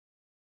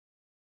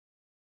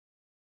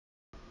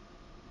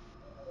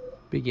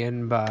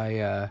begin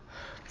by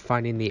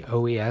finding the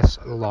OES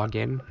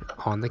login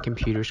on the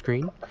computer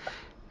screen.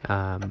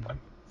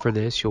 For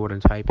this, you'll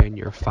want to type in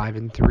your 5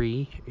 and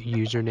 3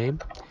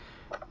 username,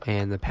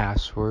 and the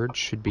password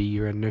should be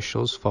your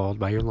initials followed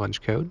by your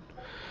lunch code.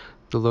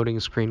 The loading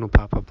screen will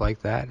pop up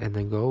like that and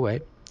then go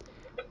away.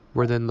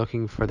 We're then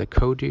looking for the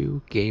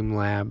Kodu Game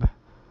Lab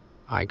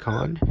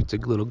icon. It's a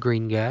little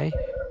green guy.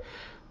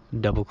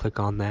 Double click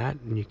on that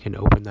and you can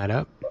open that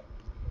up.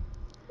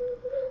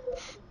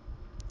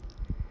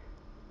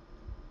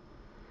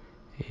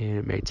 And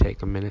it may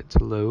take a minute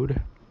to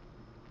load.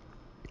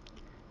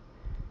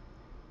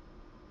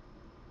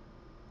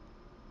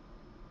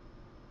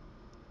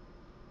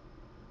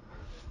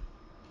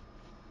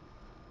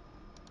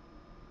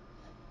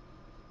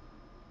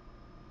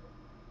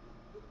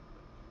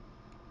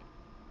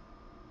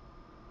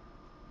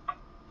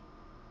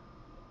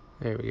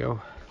 There we go.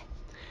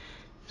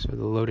 So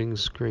the loading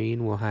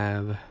screen will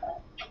have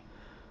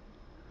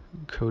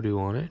Kodu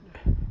on it.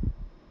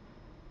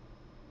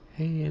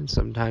 And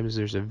sometimes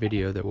there's a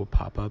video that will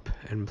pop up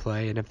and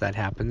play, and if that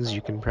happens,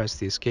 you can press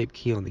the escape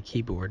key on the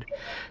keyboard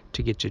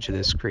to get you to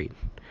this screen.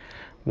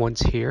 Once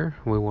here,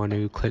 we want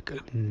to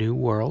click New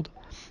World.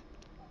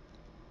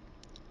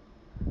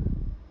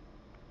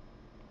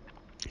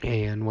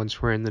 And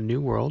once we're in the New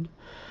World,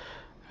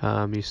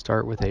 you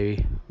start with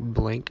a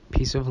blank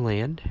piece of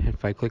land.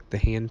 If I click the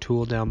hand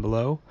tool down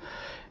below,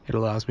 it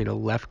allows me to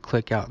left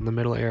click out in the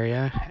middle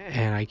area,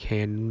 and I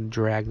can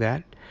drag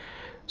that.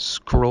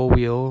 Scroll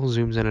wheel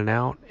zooms in and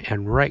out,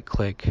 and right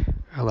click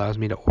allows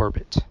me to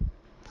orbit.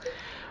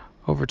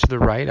 Over to the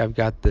right, I've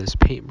got this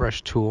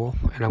paintbrush tool,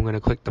 and I'm going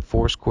to click the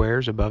 4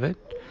 squares above it,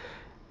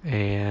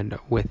 and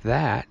with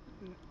that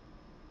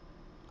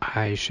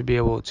I should be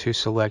able to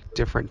select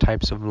different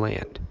types of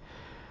land.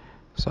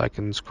 So I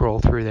can scroll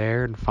through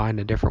there and find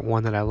a different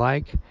one that I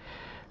like,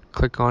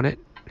 click on it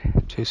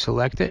to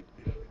select it,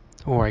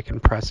 or I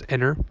can press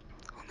enter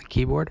on the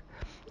keyboard.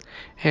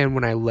 And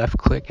when I left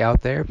click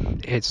out there,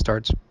 it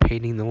starts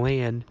painting the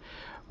land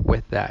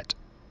with that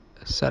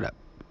setup.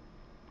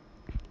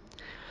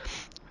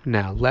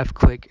 Now left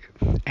click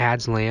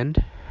adds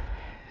land,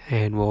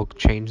 and we'll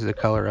change the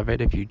color of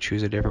it if you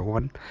choose a different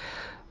one,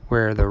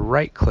 where the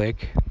right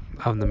click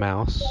of the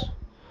mouse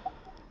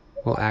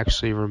will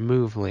actually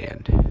remove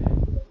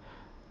land.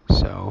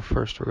 So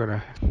first we're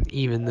going to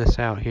even this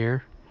out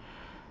here,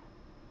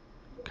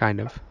 kind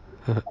of.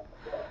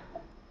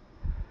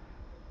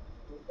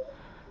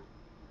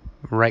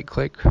 Right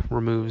click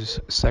removes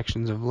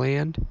sections of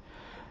land.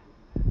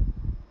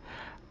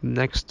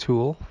 Next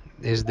tool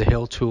is the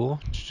hill tool.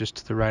 It's just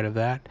to the right of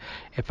that.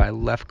 If I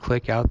left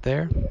click out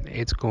there,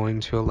 it's going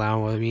to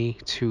allow me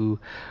to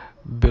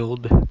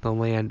build the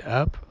land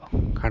up,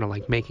 kind of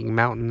like making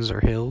mountains or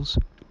hills.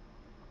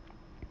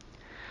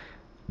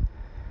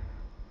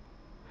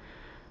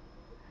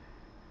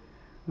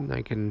 And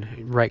I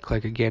can right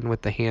click again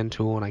with the hand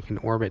tool, and I can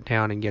orbit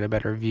down and get a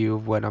better view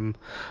of what I'm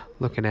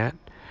looking at.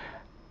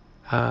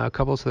 A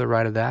couple to the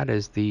right of that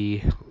is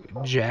the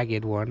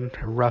jagged one,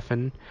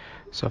 roughen.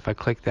 So if I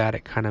click that,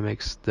 it kind of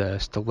makes the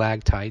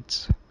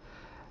stalactites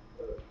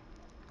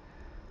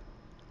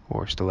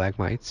or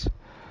stalagmites,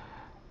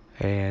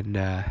 and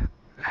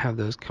have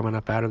those coming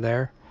up out of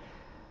there.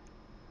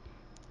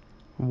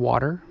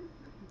 Water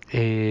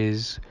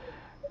is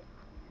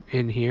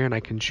in here, and I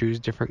can choose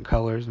different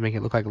colors, make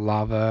it look like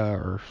lava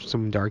or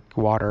some dark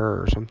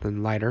water or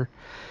something lighter.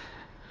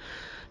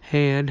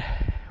 And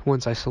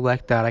once I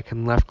select that, I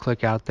can left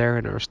click out there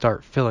and it will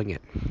start filling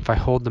it. If I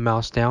hold the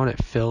mouse down,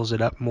 it fills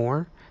it up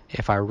more.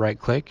 If I right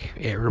click,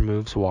 it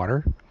removes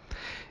water.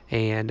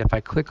 And if I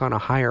click on a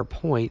higher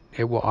point,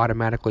 it will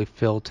automatically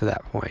fill to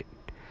that point.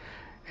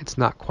 It's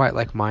not quite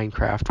like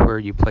Minecraft where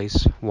you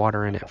place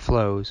water and it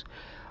flows.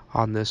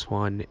 On this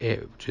one,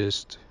 it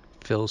just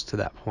fills to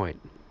that point.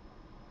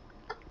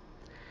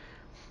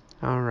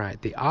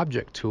 Alright, the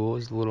object tool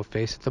is the little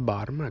face at the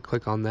bottom. I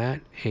click on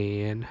that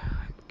and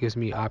it gives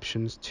me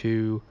options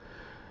to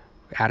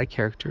add a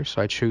character.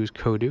 So I choose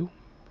Kodu.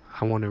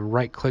 I want to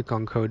right click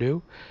on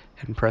Kodu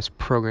and press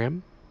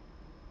program.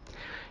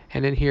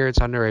 And in here it's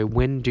under a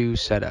when do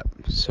setup.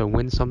 So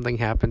when something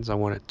happens, I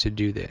want it to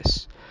do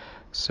this.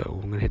 So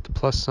I'm going to hit the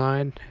plus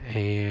sign,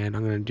 and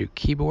I'm going to do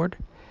keyboard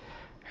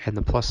and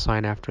the plus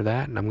sign after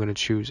that, and I'm going to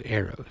choose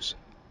arrows.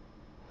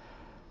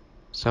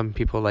 Some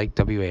people like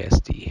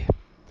WASD.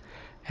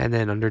 And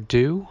then under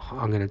do,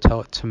 I'm going to tell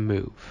it to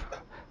move.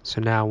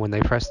 So now when they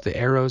press the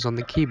arrows on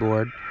the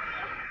keyboard,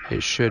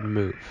 it should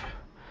move.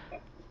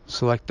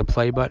 Select the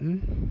play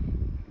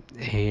button,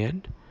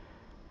 and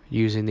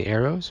using the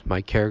arrows,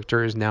 my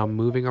character is now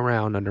moving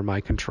around under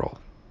my control.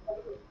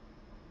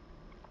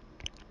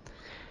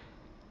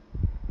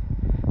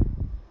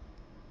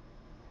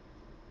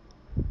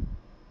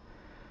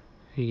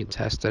 You can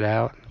test it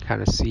out and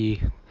kind of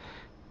see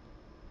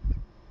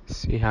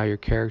how your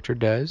character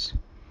does.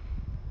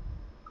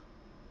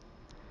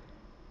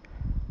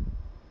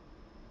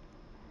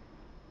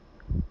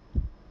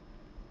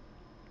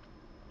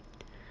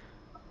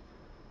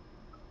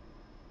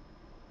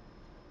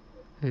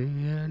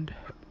 And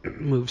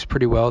moves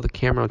pretty well. The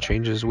camera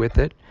changes with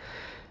it.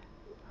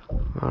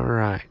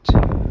 Alright.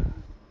 I'm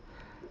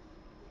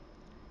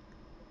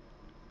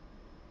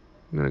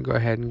going to go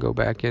ahead and go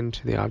back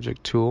into the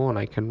object tool, and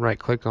I can right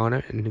click on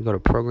it and go to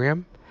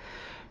program.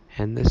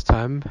 And this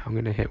time I'm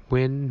going to hit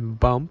when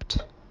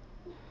bumped.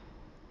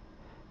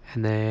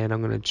 And then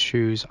I'm going to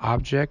choose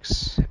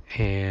objects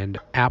and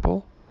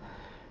apple.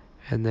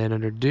 And then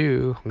under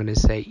do, I'm going to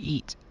say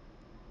eat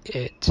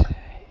it.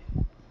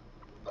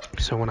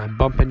 So when I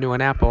bump into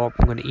an apple,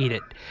 I'm going to eat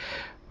it.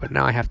 But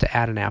now I have to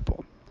add an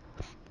apple.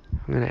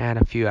 I'm going to add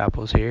a few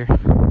apples here.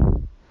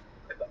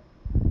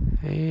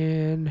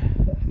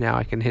 And now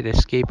I can hit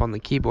escape on the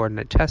keyboard and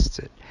it tests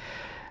it.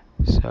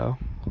 So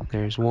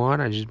there's one.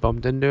 I just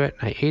bumped into it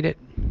and I ate it.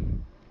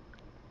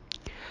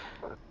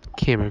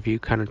 Camera view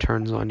kind of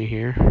turns on you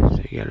here,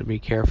 so you got to be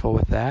careful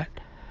with that.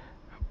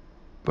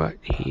 But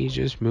he's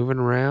just moving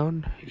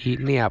around,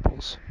 eating the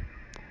apples.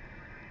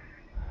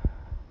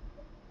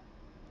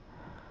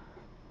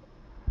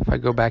 If I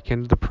go back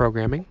into the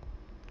programming,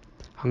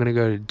 I'm going to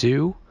go to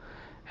do,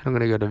 and I'm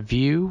going to go to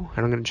view,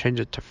 and I'm going to change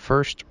it to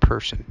first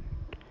person.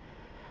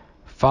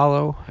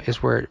 Follow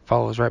is where it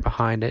follows right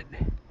behind it.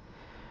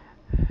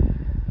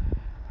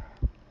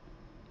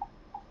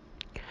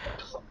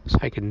 So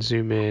I can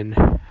zoom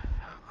in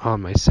on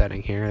my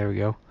setting here. There we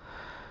go.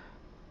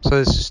 So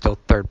this is still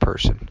third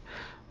person.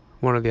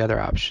 One of the other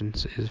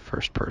options is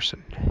first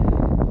person.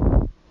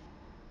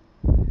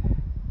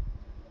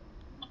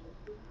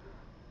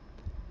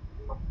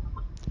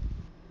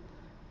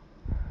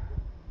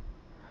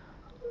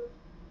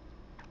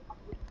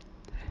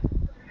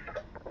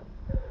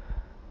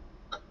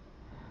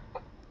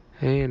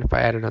 And if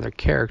I add another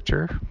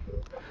character,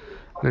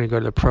 I'm going to go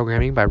to the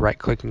programming by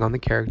right-clicking on the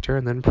character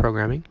and then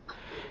programming.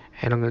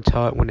 And I'm going to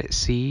tell it when it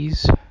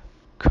sees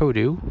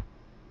Kodu,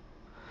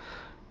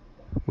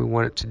 we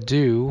want it to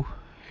do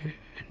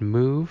and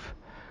move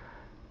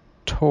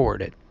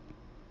toward it.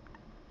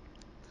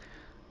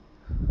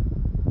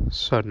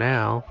 So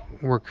now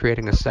we're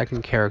creating a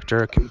second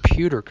character, a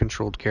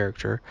computer-controlled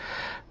character,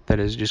 that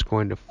is just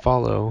going to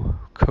follow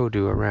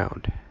Kodu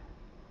around.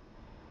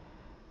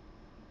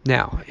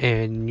 Now,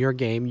 in your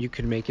game, you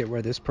can make it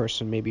where this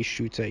person maybe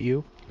shoots at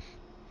you,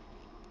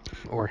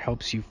 or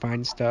helps you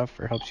find stuff,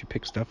 or helps you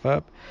pick stuff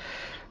up.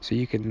 So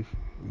you can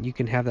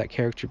have that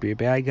character be a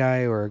bad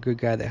guy or a good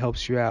guy that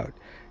helps you out.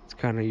 It's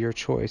kind of your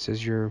choice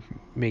as you're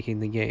making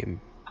the game.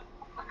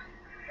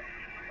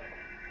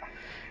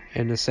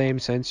 In the same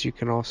sense, you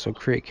can also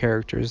create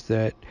characters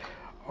that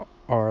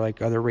are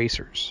like other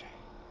racers.